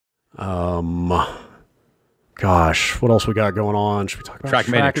Gosh, what else we got going on? Should we talk about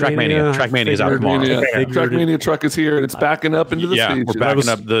Trackmania? Trackmania is out tomorrow. Trackmania truck is here and it's backing up into the station. We're backing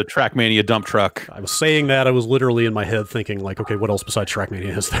up the Trackmania dump truck. I was saying that, I was literally in my head thinking like, okay, what else besides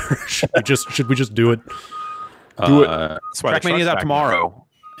Trackmania is there? should we just do it? Trackmania is out tomorrow,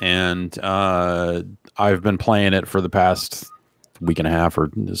 and I've been playing it for the past week and a half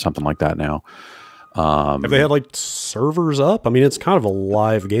or something like that now. Have they had like servers up? I mean, it's kind of a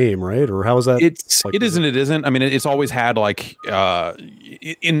live game, right? Or how is that? It isn't. I mean, it's always had like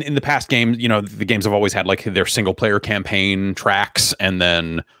in the past games, you know, the games have always had like their single player campaign tracks, and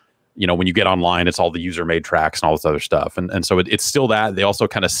then you know when you get online, it's all the user made tracks and all this other stuff, and so it's still that. They also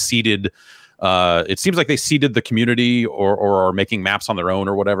kind of seeded. It seems like they seeded the community or are making maps on their own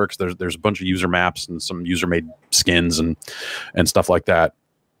or whatever, because there's a bunch of user maps and some user made skins and stuff like that.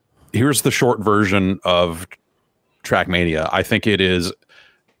 Here's the short version of Trackmania. I think it is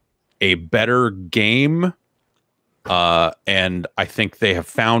a better game, and I think they have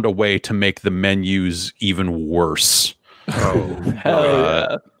found a way to make the menus even worse than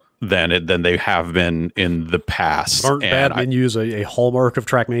they have been in the past. Aren't bad menus a hallmark of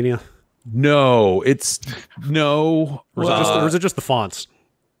Trackmania? No, it's no. Or is it just the fonts?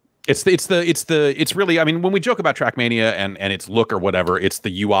 It's really, I mean, when we joke about Trackmania and its look or whatever, it's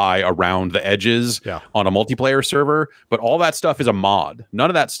the UI around the edges on a multiplayer server, but all that stuff is a mod. None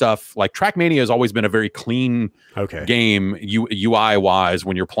of that stuff, like Trackmania has always been a very clean game UI wise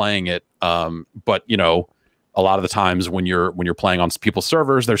when you're playing it. But you know, a lot of the times when you're playing on people's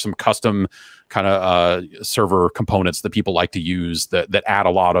servers, there's some custom kind of server components that people like to use that add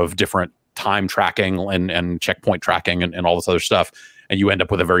a lot of different time tracking and checkpoint tracking and all this other stuff. And you end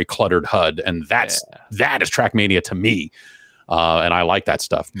up with a very cluttered HUD, and that is Trackmania to me, and I like that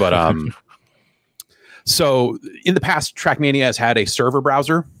stuff. But so in the past, Trackmania has had a server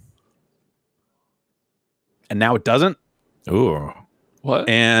browser, and now it doesn't. Ooh, what?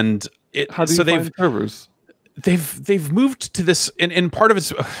 And how do you find servers? They've moved to this, and part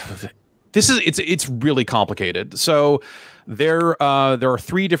of it's really complicated. So there are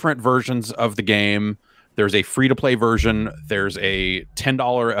 3 different versions of the game. There's a free-to-play version, there's a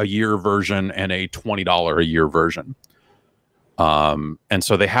 $10 a year version, and a $20 a year version. And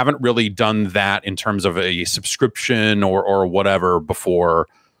so they haven't really done that in terms of a subscription or whatever before.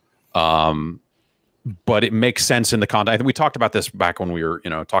 But it makes sense in the context. I think we talked about this back when we were,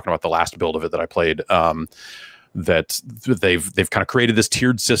 talking about the last build of it that I played, that they've kind of created this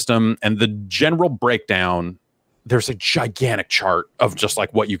tiered system, and the general breakdown, there's a gigantic chart of just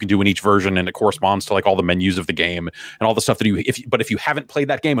like what you can do in each version, and it corresponds to like all the menus of the game and all the stuff that if you haven't played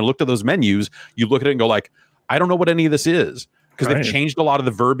that game and looked at those menus, you look at it and go like, I don't know what any of this is, because they've changed a lot of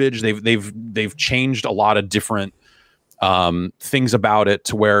the verbiage. They've changed a lot of different things about it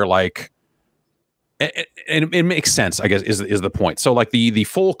to where like, and it makes sense, I guess, is the point. So like the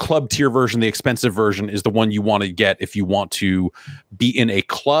full club tier version, the expensive version, is the one you want to get if you want to be in a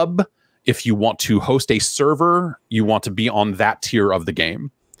club. If you want to host a server, you want to be on that tier of the game.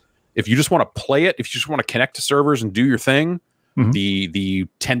 If you just want to play it, if you just want to connect to servers and do your thing, the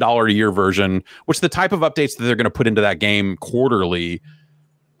 $10 a year version, which the type of updates that they're going to put into that game quarterly,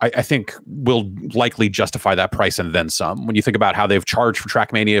 I think will likely justify that price and then some. When you think about how they've charged for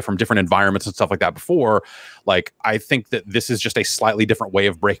Trackmania from different environments and stuff like that before, like I think that this is just a slightly different way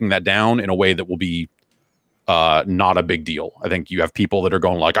of breaking that down in a way that will be not a big deal. I think you have people that are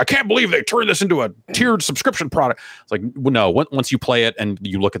going like, I can't believe they turned this into a tiered subscription product. It's like, well, no, once you play it and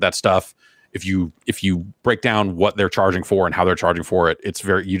you look at that stuff, if you break down what they're charging for and how they're charging for it, it's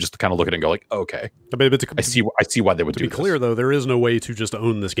you just kind of look at it and go like, okay, I see why they would do this. To be clear though, there is no way to just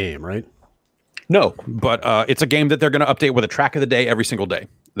own this game, right? No, but it's a game that they're going to update with a track of the day every single day.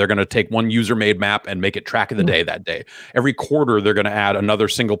 They're going to take one user-made map and make it track of the day that day. Every quarter, they're going to add another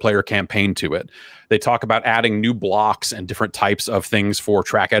single-player campaign to it. They talk about adding new blocks and different types of things for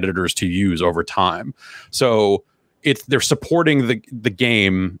track editors to use over time. So they're supporting the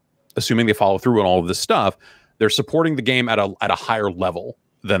game, assuming they follow through on all of this stuff. They're supporting the game at a higher level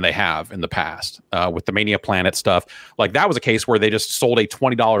than they have in the past with the Mania Planet stuff. Like that was a case where they just sold a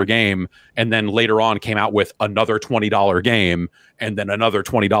 $20 game and then later on came out with another $20 game and then another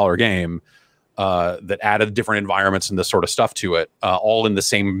 $20 game that added different environments and this sort of stuff to it, all in the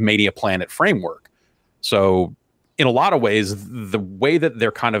same Mania Planet framework. So in a lot of ways, the way that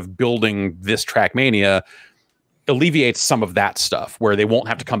they're kind of building this Trackmania alleviates some of that stuff where they won't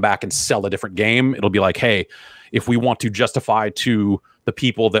have to come back and sell a different game. It'll be like, hey, if we want to justify to the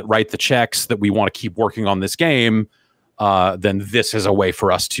people that write the checks that we want to keep working on this game, then this is a way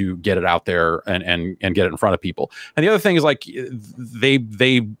for us to get it out there and get it in front of people. And the other thing is like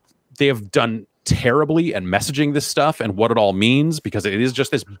they they have done terribly at messaging this stuff and what it all means, because it is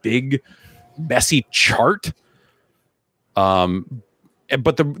just this big, messy chart.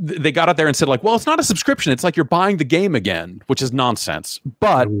 But they got out there and said, like, well, it's not a subscription. It's like you're buying the game again, which is nonsense.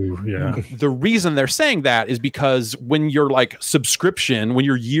 But the reason they're saying that is because when you're like subscription, when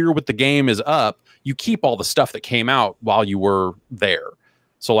your year with the game is up, you keep all the stuff that came out while you were there.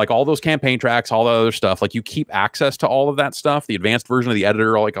 So like all those campaign tracks, all the other stuff, like you keep access to all of that stuff, the advanced version of the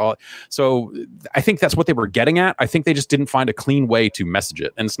editor, like all. So I think that's what they were getting at. I think they just didn't find a clean way to message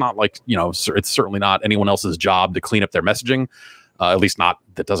it. And it's not like, you know, it's certainly not anyone else's job to clean up their messaging. At least not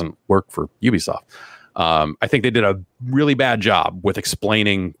that doesn't work for Ubisoft. I think they did a really bad job with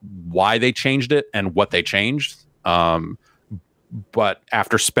explaining why they changed it and what they changed. But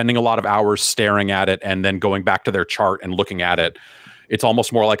after spending a lot of hours staring at it and then going back to their chart and looking at it, it's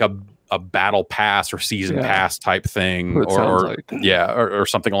almost more like a battle pass or season pass type thing, or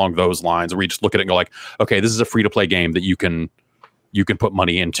something along those lines, where you just look at it and go like, okay, this is a free to play game that you can put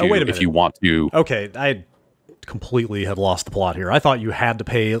money into if you want to. Okay, I completely had lost the plot here. I thought you had to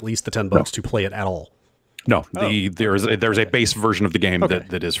pay at least the $10 to play it at all. No, there's a base version of the game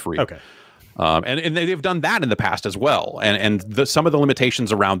that is free. Okay. And they've done that in the past as well. And some of the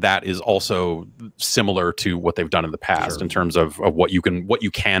limitations around that is also similar to what they've done in the past in terms of what you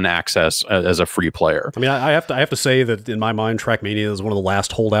can access as a free player. I mean, I have to say that in my mind, Trackmania is one of the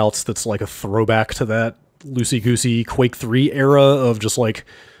last holdouts that's like a throwback to that loosey-goosey Quake 3 era of just like,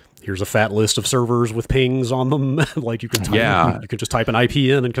 here's a fat list of servers with pings on them. Like you can just type an IP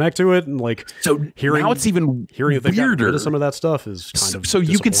in and connect to it, and like now it's even hearing that they got rid of some of that stuff is kind of so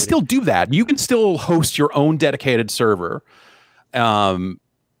you can still do that. You can still host your own dedicated server. But some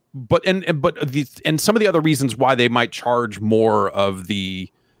of the other reasons why they might charge more for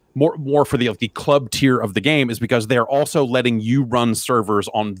the club tier of the game is because they're also letting you run servers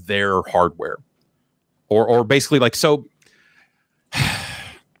on their hardware, or basically like so.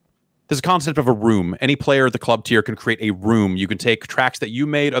 There's a concept of a room. Any player at the club tier can create a room. You can take tracks that you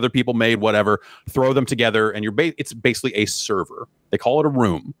made, other people made, whatever, throw them together, and it's basically a server. They call it a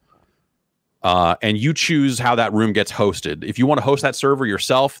room. And you choose how that room gets hosted. If you want to host that server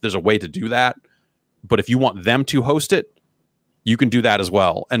yourself, there's a way to do that. But if you want them to host it, you can do that as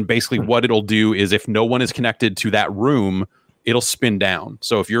well. And basically what it'll do is if no one is connected to that room, it'll spin down.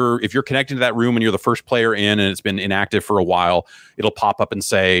 So if you're connected to that room and you're the first player in and it's been inactive for a while, it'll pop up and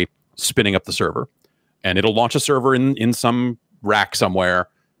say, spinning up the server, and it'll launch a server in some rack somewhere,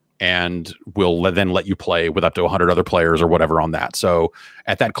 and will then let you play with up to 100 other players or whatever on that. So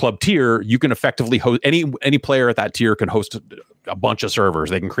at that club tier, you can effectively host any player at that tier can host a bunch of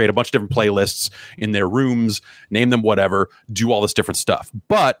servers. They can create a bunch of different playlists in their rooms, name them whatever, do all this different stuff.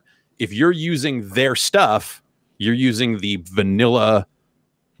 But if you're using their stuff, you're using the vanilla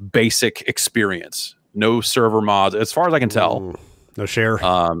basic experience. No server mods, as far as I can tell. No share.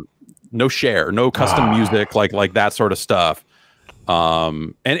 No share, no custom music, like that sort of stuff.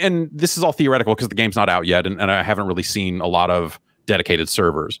 And this is all theoretical because the game's not out yet, and I haven't really seen a lot of dedicated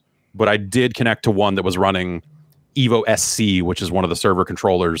servers. But I did connect to one that was running Evo SC, which is one of the server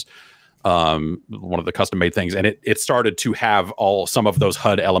controllers, one of the custom made things, and it started to have some of those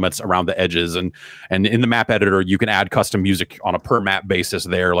HUD elements around the edges, and in the map editor you can add custom music on a per map basis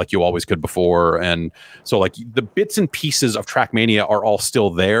there, like you always could before. And so like the bits and pieces of Trackmania are all still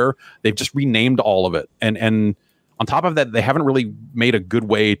there. They've just renamed all of it, and on top of that, they haven't really made a good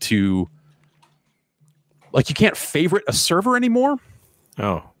way to, like, you can't favorite a server anymore.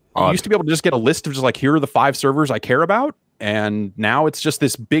 You used to be able to just get a list of just like, here are the 5 servers I care about. And now it's just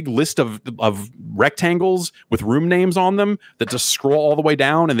this big list of rectangles with room names on them that just scroll all the way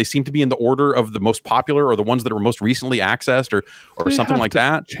down, and they seem to be in the order of the most popular or the ones that were most recently accessed, or something like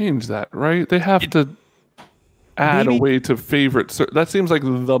that. Change that, right? They have to add a way to favorite. That seems like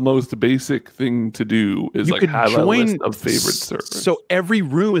the most basic thing to do is like have a list of favorite servers. So every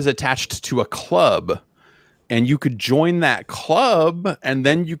room is attached to a club. And you could join that club, and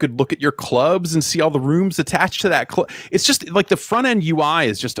then you could look at your clubs and see all the rooms attached to that club. It's just like the front end UI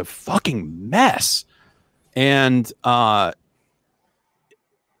is just a fucking mess. And I'm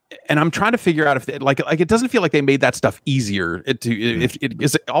trying to figure out if it doesn't feel like they made that stuff easier. It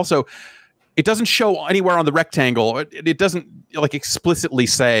doesn't show anywhere on the rectangle. It doesn't like explicitly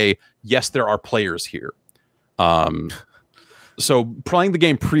say, yes, there are players here. So playing the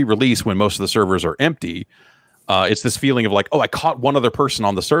game pre-release when most of the servers are empty, it's this feeling of like, oh, I caught one other person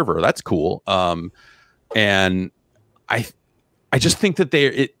on the server. That's cool. And I just think that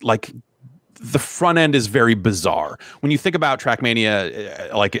the front end is very bizarre. When you think about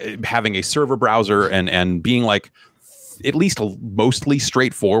Trackmania, like having a server browser and being like at least mostly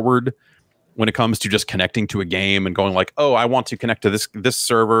straightforward when it comes to just connecting to a game and going like, oh, I want to connect to this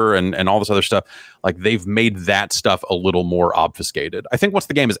server and all this other stuff. Like, they've made that stuff a little more obfuscated. I think once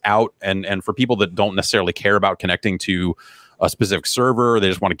the game is out, and for people that don't necessarily care about connecting to a specific server, they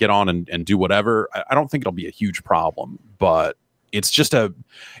just want to get on and do whatever, I don't think it'll be a huge problem. But it's just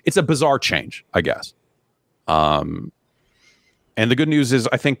it's a bizarre change, I guess. And the good news is,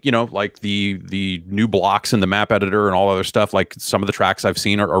 I think, you know, like the new blocks in the map editor and all other stuff, like some of the tracks I've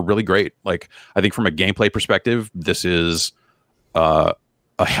seen are really great. Like, I think from a gameplay perspective, this is a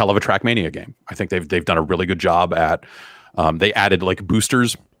hell of a Trackmania game. I think they've done a really good job at, they added like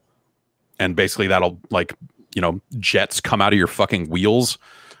boosters, and basically that'll, like, you know, jets come out of your fucking wheels.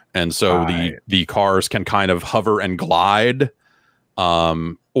 And so the cars can kind of hover and glide.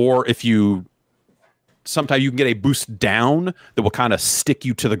 Or if you, sometimes you can get a boost down that will kind of stick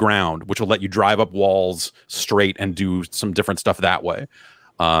you to the ground, which will let you drive up walls straight and do some different stuff that way.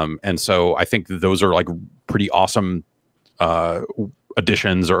 And so I think those are like pretty awesome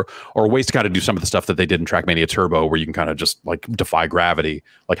additions or ways to kind of do some of the stuff that they did in Trackmania Turbo, where you can kind of just like defy gravity.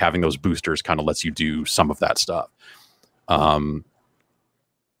 Like, having those boosters kind of lets you do some of that stuff. And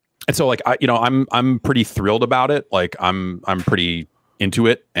so, like, I'm pretty thrilled about it. Like, I'm pretty into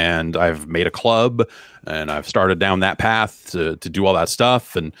it, and I've made a club, and I've started down that path to do all that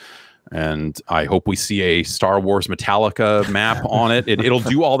stuff, and I hope we see a Star Wars Metallica map on it. It'll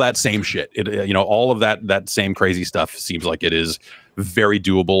do all that same shit. You know, all of that same crazy stuff seems like it is very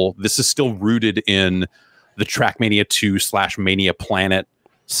doable. This is still rooted in the Trackmania 2/Mania Planet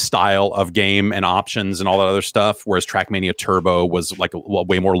style of game and options and all that other stuff, whereas Trackmania Turbo was like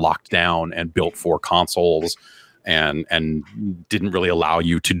way more locked down and built for consoles, and didn't really allow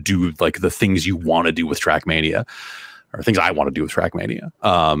you to do like the things you want to do with Trackmania, or things I want to do with Trackmania.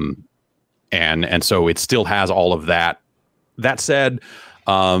 And so it still has all of that. That said,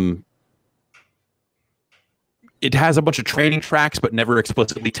 it has a bunch of training tracks, but never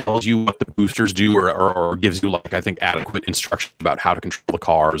explicitly tells you what the boosters do, or gives you, like, I think, adequate instruction about how to control the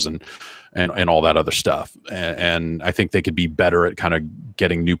cars and all that other stuff. And I think they could be better at kind of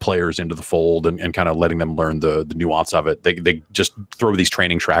getting new players into the fold and kind of letting them learn the nuance of it. They just throw these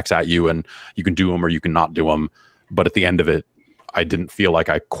training tracks at you, and you can do them or you can not do them. But at the end of it, I didn't feel like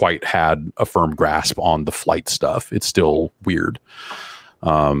I quite had a firm grasp on the flight stuff. It's still weird.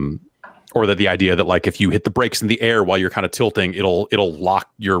 Or that the idea that, like, if you hit the brakes in the air while you're kind of tilting, it'll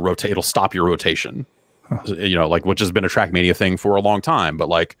lock your it'll stop your rotation. You know, like, which has been a Trackmania thing for a long time. But,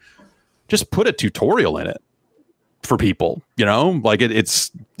 like, just put a tutorial in it for people. You know, like, it's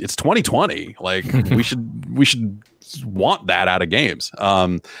 2020. Like, we should want that out of games.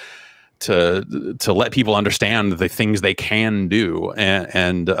 To let people understand the things they can do,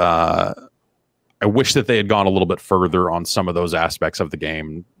 and I wish that they had gone a little bit further on some of those aspects of the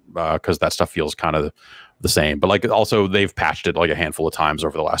game, because that stuff feels kind of the same. But, like, also they've patched it like a handful of times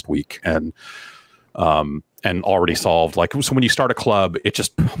over the last week, and already solved, like, so when you start a club, it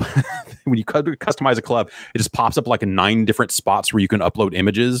just when you customize a club, it just pops up like 9 different spots where you can upload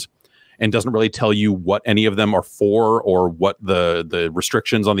images, and doesn't really tell you what any of them are for, or what the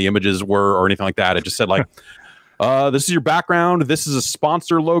restrictions on the images were, or anything like that. It just said, like, this is your background. This is a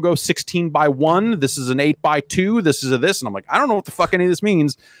sponsor logo 16:1. This is an 8:2. This is a this. And I'm like, I don't know what the fuck any of this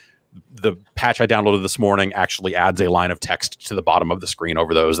means. The patch I downloaded this morning actually adds a line of text to the bottom of the screen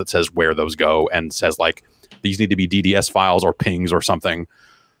over those that says where those go, and says, like, these need to be DDS files or pings or something.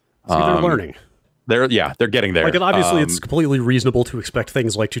 See, they're learning. They're getting there. Like, and obviously it's completely reasonable to expect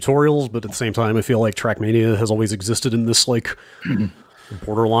things like tutorials, but at the same time, I feel like Trackmania has always existed in this, like,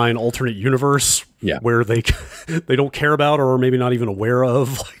 borderline alternate universe, where they don't care about, or maybe not even aware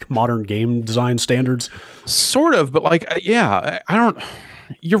of, like, modern game design standards. Sort of, but, like, I don't.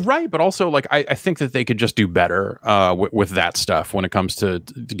 You're right, but also, like, I think that they could just do better with that stuff when it comes to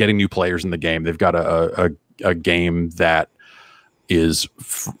getting new players in the game. They've got a game that is,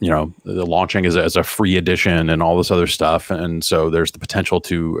 you know, launching as a free edition and all this other stuff, and so there's the potential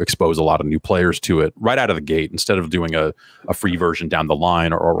to expose a lot of new players to it right out of the gate, instead of doing a free version down the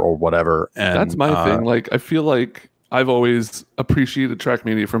line or whatever. And that's my thing. Like, I feel like I've always appreciated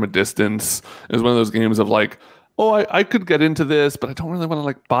Trackmania from a distance. It was one of those games of, like, oh, I could get into this, but I don't really want to,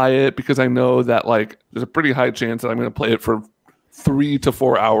 like, buy it, because I know that, like, there's a pretty high chance that I'm going to play it for 3 to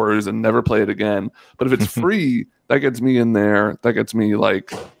 4 hours and never play it again. But if it's free, that gets me in there. That gets me,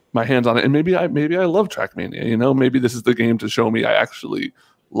 like, my hands on it. And maybe I love Trackmania. You know, maybe this is the game to show me I actually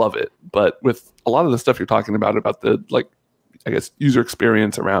love it. But with a lot of the stuff you're talking about the, like, I guess, user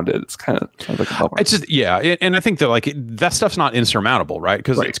experience around it. It's kind of sounds like a bummer. It's just, and I think that like that stuff's not insurmountable, right?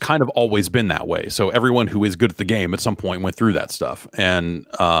 Because it's kind of always been that way. So everyone who is good at the game at some point went through that stuff, and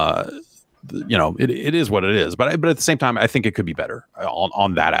it is what it is. But at the same time, I think it could be better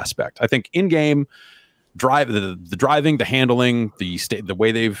on that aspect. I think in game the driving, the handling, the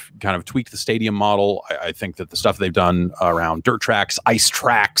way they've kind of tweaked the stadium model. I think that the stuff they've done around dirt tracks, ice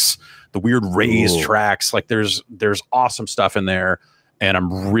tracks, the weird raised tracks, like there's awesome stuff in there. And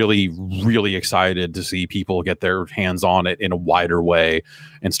I'm really, really excited to see people get their hands on it in a wider way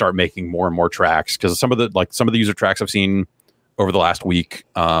and start making more and more tracks. Because some of the user tracks I've seen over the last week,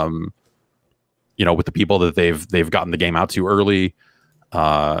 with the people that they've gotten the game out to early,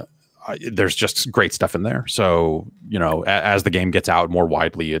 there's just great stuff in there. So, as the game gets out more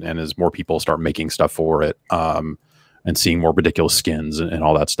widely and as more people start making stuff for it, and seeing more ridiculous skins and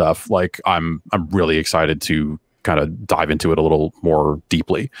all that stuff, like I'm really excited to kind of dive into it a little more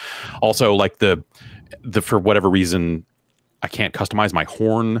deeply. Also, like the for whatever reason, I can't customize my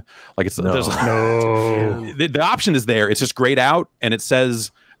horn. Like the option is there. It's just grayed out, and it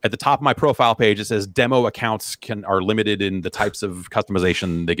says at the top of my profile page, it says demo accounts are limited in the types of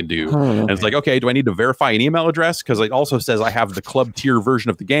customization they can do. And it's like, okay, do I need to verify an email address? Because it also says I have the club tier version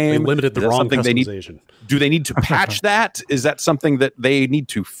of the game. They limited the wrong customization. Do they need to patch that? Is that something that they need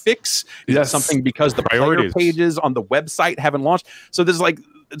to fix? Is that something because the player pages on the website haven't launched? So there's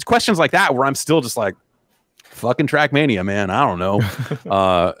it's questions like that where I'm still just like, fucking Trackmania, man. I don't know.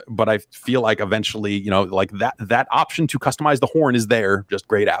 But I feel like eventually, like that option to customize the horn is there, just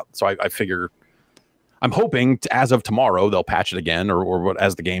grayed out. So I figure, I'm hoping as of tomorrow, they'll patch it again, or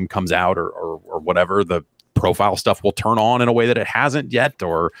as the game comes out or whatever, the profile stuff will turn on in a way that it hasn't yet,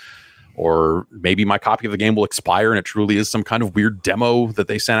 or maybe my copy of the game will expire and it truly is some kind of weird demo that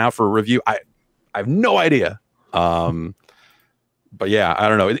they sent out for a review. I have no idea. But yeah, I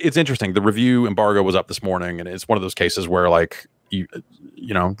don't know. It's interesting. The review embargo was up this morning, and it's one of those cases where, like,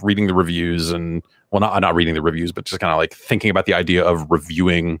 reading the reviews and not reading the reviews, but just kind of like thinking about the idea of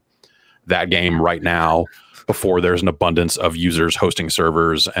reviewing that game right now before there's an abundance of users hosting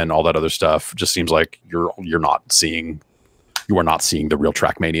servers and all that other stuff just seems like you are not seeing the real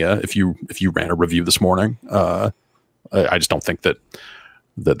Trackmania if you ran a review this morning. I just don't think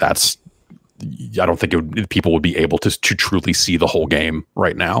that's. I don't think people would be able to truly see the whole game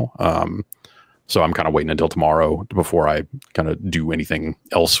right now. So I'm kind of waiting until tomorrow before I kind of do anything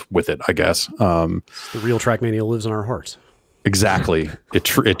else with it, I guess. The real Trackmania lives in our hearts. Exactly. It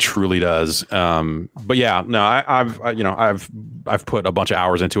truly does. But yeah, no, I've put a bunch of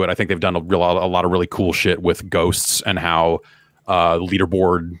hours into it. I think they've done a lot of really cool shit with ghosts and how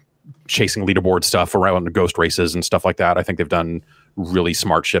chasing leaderboard stuff around the ghost races and stuff like that. I think they've done really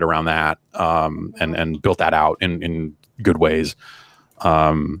smart shit around that, and built that out in good ways.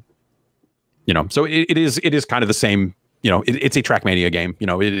 So it is kind of the same, it's a Trackmania game.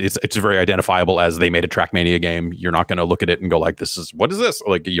 It's very identifiable as they made a Trackmania game. You're not going to look at it and go like, what is this?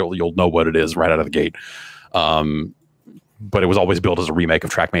 Like you'll know what it is right out of the gate. But it was always built as a remake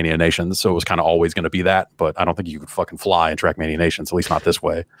of Trackmania Nations, so it was kind of always going to be that. But I don't think you could fucking fly in Trackmania Nations, at least not this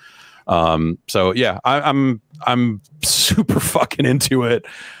way. So yeah, I'm super fucking into it.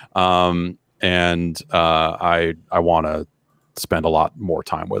 And I want to spend a lot more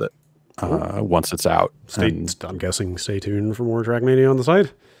time with it, once it's out. I'm guessing stay tuned for more Trackmania on the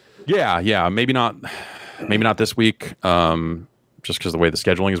site. Yeah. Maybe not this week. Just because the way the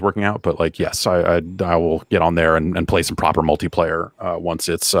scheduling is working out, but like, yes, I will get on there and play some proper multiplayer, once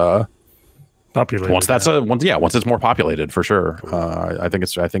it's, populated. Once it's more populated, for sure. Cool. I think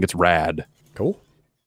it's rad. Cool.